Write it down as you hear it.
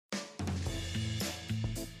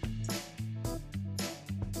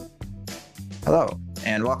Hello,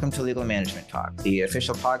 and welcome to Legal Management Talk, the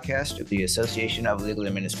official podcast of the Association of Legal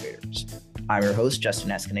Administrators. I'm your host,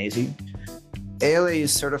 Justin Eskenazi.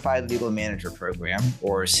 ALA's Certified Legal Manager Program,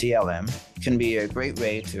 or CLM, can be a great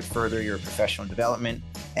way to further your professional development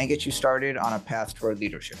and get you started on a path toward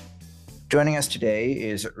leadership. Joining us today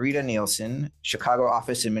is Rita Nielsen, Chicago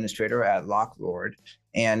Office Administrator at Locke Lord,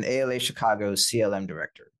 and ALA Chicago's CLM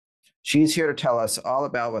Director. She's here to tell us all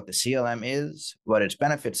about what the CLM is, what its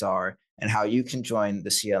benefits are, and how you can join the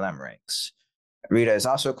CLM ranks. Rita is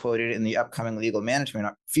also quoted in the upcoming legal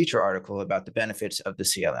management feature article about the benefits of the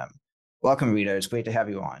CLM. Welcome, Rita. It's great to have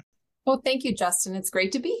you on. Well, thank you, Justin. It's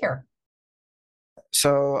great to be here.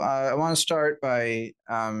 So I want to start by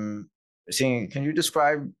can you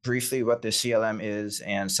describe briefly what the CLM is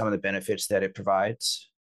and some of the benefits that it provides?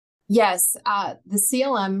 Yes, the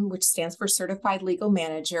CLM, which stands for Certified Legal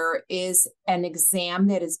Manager, is an exam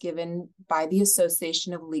that is given by the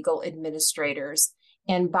Association of Legal Administrators.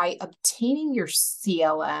 And by obtaining your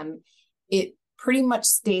CLM, it pretty much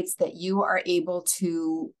states that you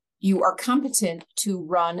are competent to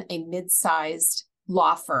run a mid-sized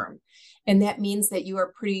law firm. And that means that you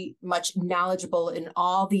are pretty much knowledgeable in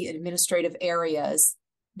all the administrative areas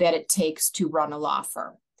that it takes to run a law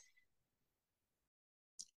firm.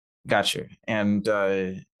 Gotcha. And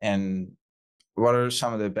what are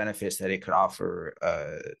some of the benefits that it could offer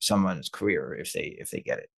someone's career if they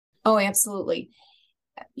get it? Oh, absolutely.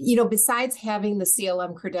 You know, besides having the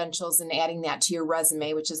CLM credentials and adding that to your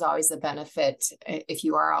resume, which is always a benefit if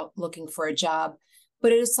you are out looking for a job,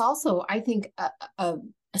 but it is also, I think, a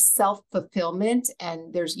self-fulfillment,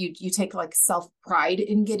 and you take like self-pride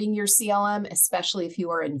in getting your CLM, especially if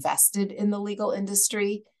you are invested in the legal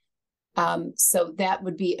industry. So that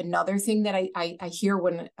would be another thing that I hear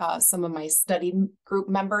when some of my study group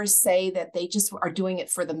members say that they just are doing it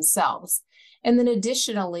for themselves. And then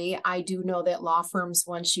additionally, I do know that law firms,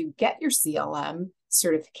 once you get your CLM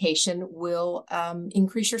certification, will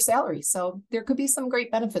increase your salary. So there could be some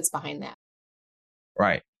great benefits behind that.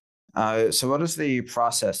 Right. So what does the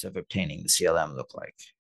process of obtaining the CLM look like?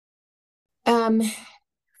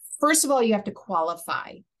 First of all, you have to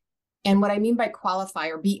qualify. And what I mean by qualify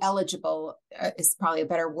or be eligible is probably a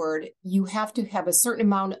better word. You have to have a certain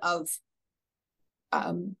amount of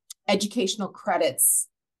educational credits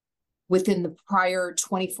within the prior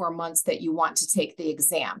 24 months that you want to take the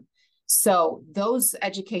exam. So those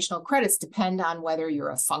educational credits depend on whether you're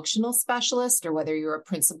a functional specialist or whether you're a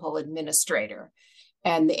principal administrator.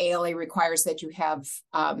 And the ALA requires that you have,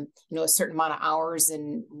 a certain amount of hours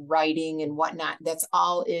in writing and whatnot. That's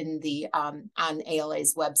all in the on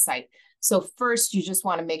ALA's website. So first, you just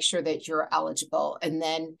want to make sure that you're eligible, and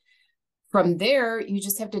then from there, you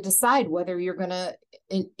just have to decide whether you're going to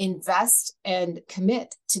invest and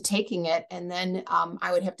commit to taking it. And then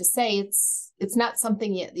I would have to say it's not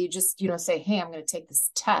something you just say, hey, I'm going to take this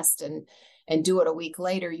test and do it a week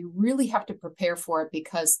later. You really have to prepare for it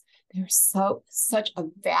because there's such a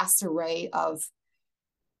vast array of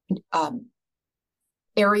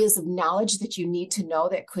areas of knowledge that you need to know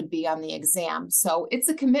that could be on the exam. So it's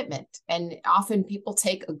a commitment. And often people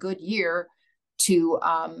take a good year to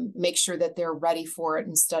make sure that they're ready for it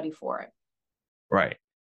and study for it. Right.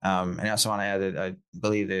 And I also want to add that I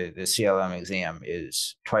believe the CLM exam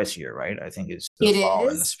is twice a year, right? I think it's the fall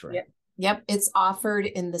and the spring. Yep. It's offered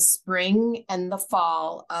in the spring and the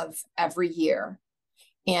fall of every year.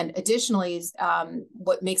 And additionally,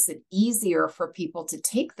 what makes it easier for people to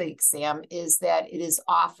take the exam is that it is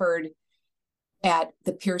offered at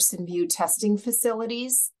the Pearson VUE testing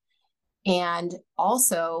facilities. And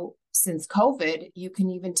also, since COVID, you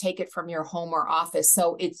can even take it from your home or office.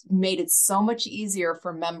 So it's made it so much easier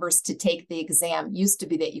for members to take the exam. It used to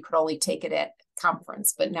be that you could only take it at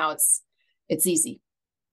conference, but now it's easy.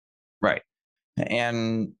 Right.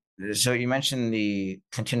 And so you mentioned the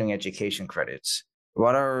continuing education credits.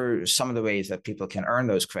 What are some of the ways that people can earn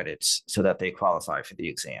those credits so that they qualify for the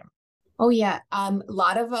exam? Oh, yeah. A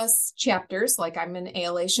lot of us chapters, like I'm in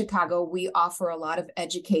ALA Chicago, we offer a lot of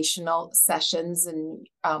educational sessions and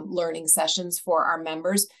learning sessions for our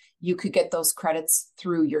members. You could get those credits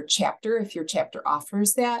through your chapter if your chapter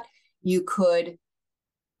offers that. You could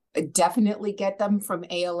definitely get them from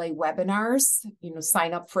ALA webinars,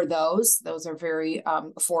 sign up for those. Those are very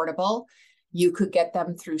affordable. You could get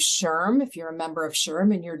them through SHRM if you're a member of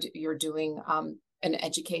SHRM and you're doing an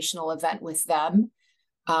educational event with them.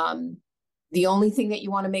 The only thing that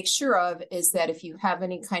you want to make sure of is that if you have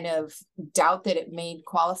any kind of doubt that it may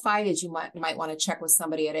qualify, is you might want to check with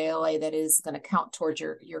somebody at ALA that is going to count towards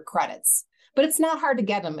your credits. But it's not hard to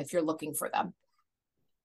get them if you're looking for them.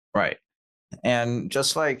 Right. And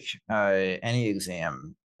just like any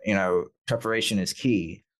exam, preparation is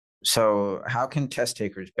key. So how can test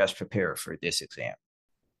takers best prepare for this exam?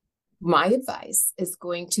 My advice is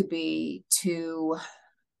going to be to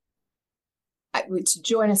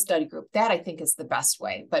join a study group. That I think is the best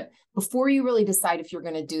way. But before you really decide if you're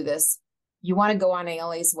going to do this, you want to go on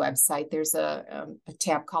ALA's website. There's a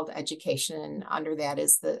tab called Education, and under that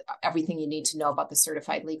is everything you need to know about the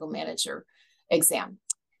Certified Legal Manager exam.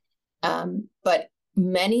 But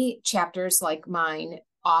many chapters like mine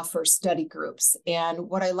offer study groups. And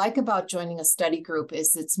what I like about joining a study group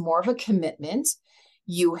is it's more of a commitment.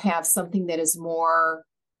 You have something that is more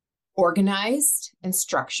organized and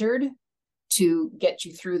structured to get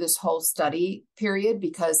you through this whole study period,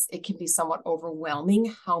 because it can be somewhat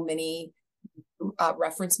overwhelming how many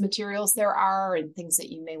reference materials there are and things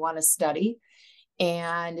that you may want to study.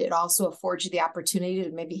 And it also affords you the opportunity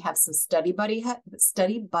to maybe have some study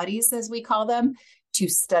buddies, as we call them, to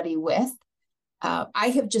study with. I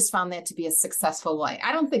have just found that to be a successful way.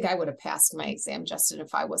 I don't think I would have passed my exam, Justin,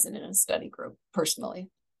 if I wasn't in a study group personally.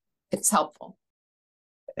 It's helpful.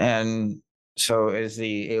 And so is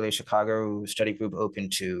the ALA Chicago study group open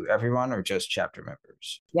to everyone or just chapter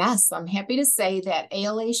members? Yes, I'm happy to say that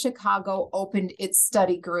ALA Chicago opened its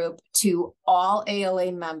study group to all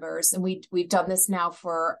ALA members. And we've done this now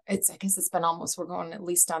I guess it's been we're going at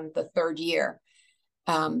least on the third year.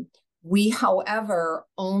 We, however,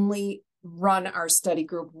 only run our study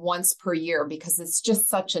group once per year because it's just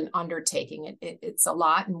such an undertaking. It's a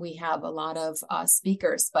lot, and we have a lot of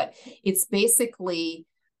speakers, but it's basically,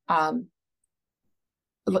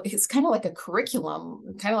 it's kind of like a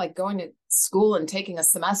curriculum, kind of like going to school and taking a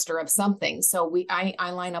semester of something. So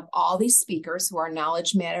I line up all these speakers who are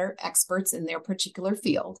knowledge matter experts in their particular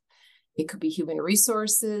field. It could be human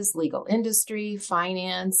resources, legal industry,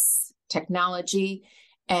 finance, technology,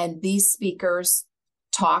 and these speakers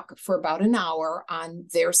talk for about an hour on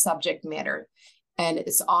their subject matter. And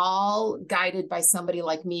it's all guided by somebody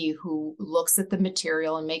like me who looks at the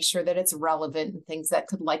material and makes sure that it's relevant and things that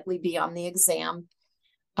could likely be on the exam.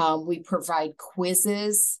 We provide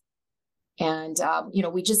quizzes, and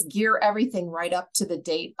we just gear everything right up to the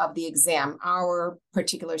date of the exam. Our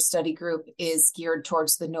particular study group is geared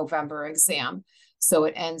towards the November exam, so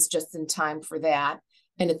it ends just in time for that.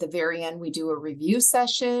 And at the very end, we do a review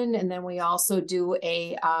session, and then we also do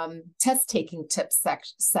a test-taking tips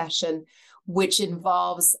session, which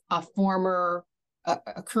involves a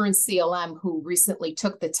current CLM who recently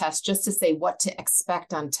took the test, just to say what to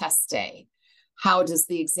expect on test day. How does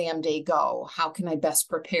the exam day go? How can I best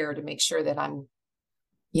prepare to make sure that I'm,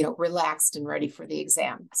 relaxed and ready for the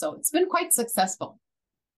exam? So it's been quite successful.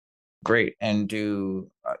 Great. And do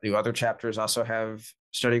other chapters also have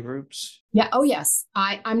study groups? Yeah. Oh, yes.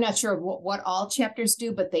 I'm not sure what all chapters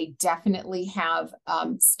do, but they definitely have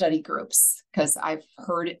study groups, because I've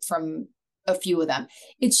heard it from a few of them.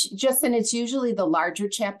 It's usually the larger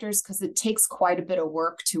chapters, because it takes quite a bit of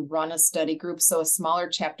work to run a study group. So a smaller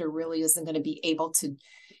chapter really isn't going to be able to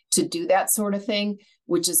do that sort of thing,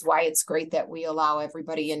 which is why it's great that we allow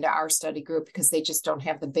everybody into our study group, because they just don't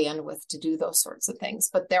have the bandwidth to do those sorts of things.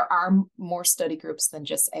 But there are more study groups than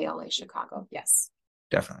just ALA Chicago. Yes.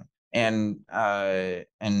 Definitely. And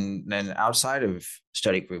then outside of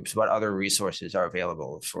study groups, what other resources are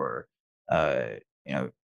available for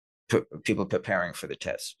people preparing for the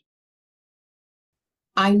test?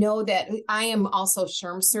 I know that I am also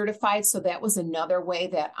SHRM certified, so that was another way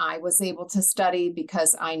that I was able to study,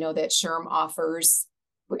 because I know that SHRM offers,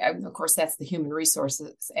 of course, that's the human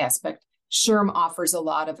resources aspect. SHRM offers a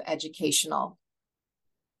lot of educational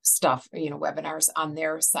stuff, webinars on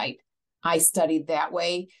their site. I studied that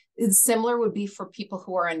way. Similar would be for people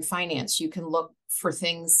who are in finance. You can look for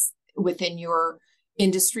things within your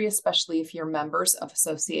industry, especially if you're members of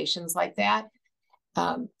associations like that.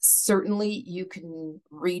 Certainly you can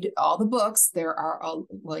read all the books. There are,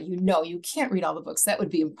 you can't read all the books. That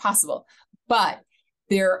would be impossible. But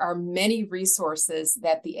there are many resources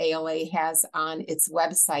that the ALA has on its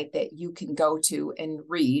website that you can go to and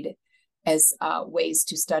read as ways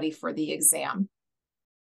to study for the exam.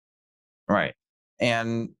 Right.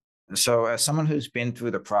 And so as someone who's been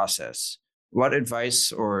through the process, what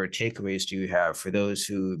advice or takeaways do you have for those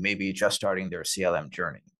who may be just starting their CLM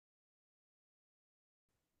journey?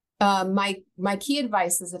 My key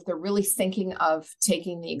advice is, if they're really thinking of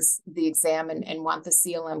taking the exam and want the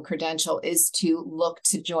CLM credential, is to look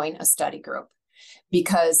to join a study group,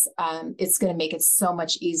 because it's going to make it so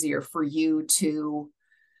much easier for you to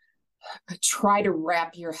try to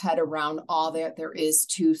wrap your head around all that there is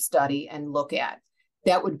to study and look at.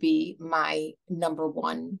 That would be my number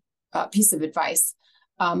one piece of advice.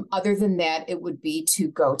 Other than that, it would be to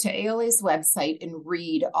go to ALA's website and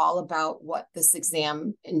read all about what this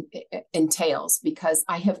exam entails, because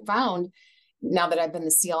I have found, now that I've been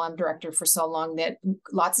the CLM director for so long, that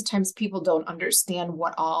lots of times people don't understand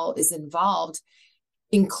what all is involved,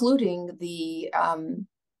 including the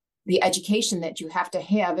education that you have to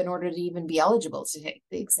have in order to even be eligible to take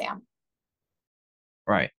the exam.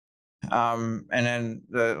 Right. And then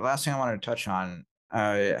the last thing I want to touch on,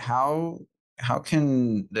 how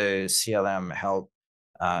can the CLM help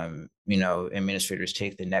administrators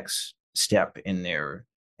take the next step in their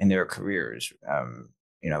careers?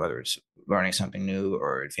 Whether it's learning something new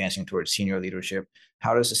or advancing towards senior leadership,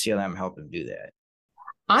 how does the CLM help them do that?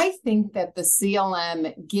 I think that the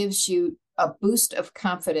CLM gives you a boost of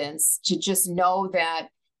confidence to just know that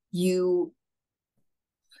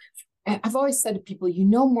I've always said to people, you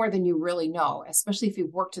know more than you really know, especially if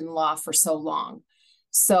you've worked in law for so long.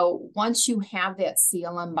 So once you have that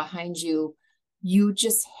CLM behind you, you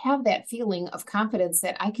just have that feeling of confidence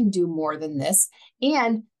that I can do more than this.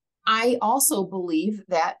 And I also believe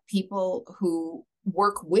that people who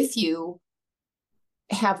work with you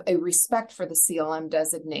have a respect for the CLM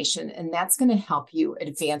designation, and that's going to help you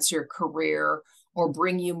advance your career or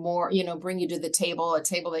bring you more, bring you to the table, a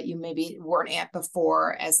table that you maybe weren't at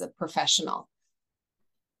before as a professional.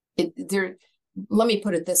 Let me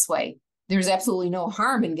put it this way. There's absolutely no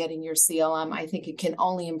harm in getting your CLM. I think it can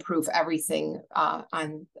only improve everything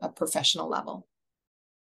on a professional level.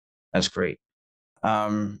 That's great.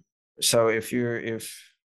 So if you're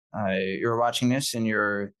watching this and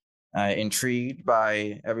you're intrigued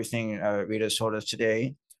by everything Rita's told us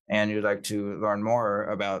today, and you'd like to learn more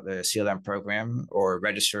about the CLM program or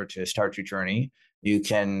register to start your journey, you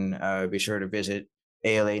can be sure to visit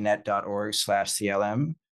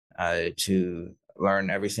alanet.org/CLM to learn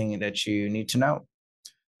everything that you need to know.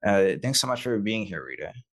 Thanks so much for being here,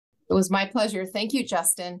 Rita. It was my pleasure. Thank you,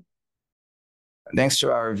 Justin. Thanks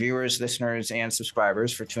to our viewers, listeners, and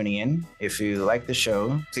subscribers for tuning in. If you like the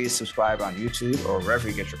show, please subscribe on YouTube or wherever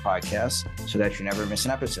you get your podcasts so that you never miss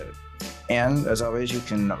an episode. And as always, you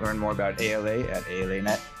can learn more about ALA at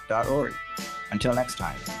alanet.org. Until next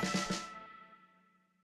time.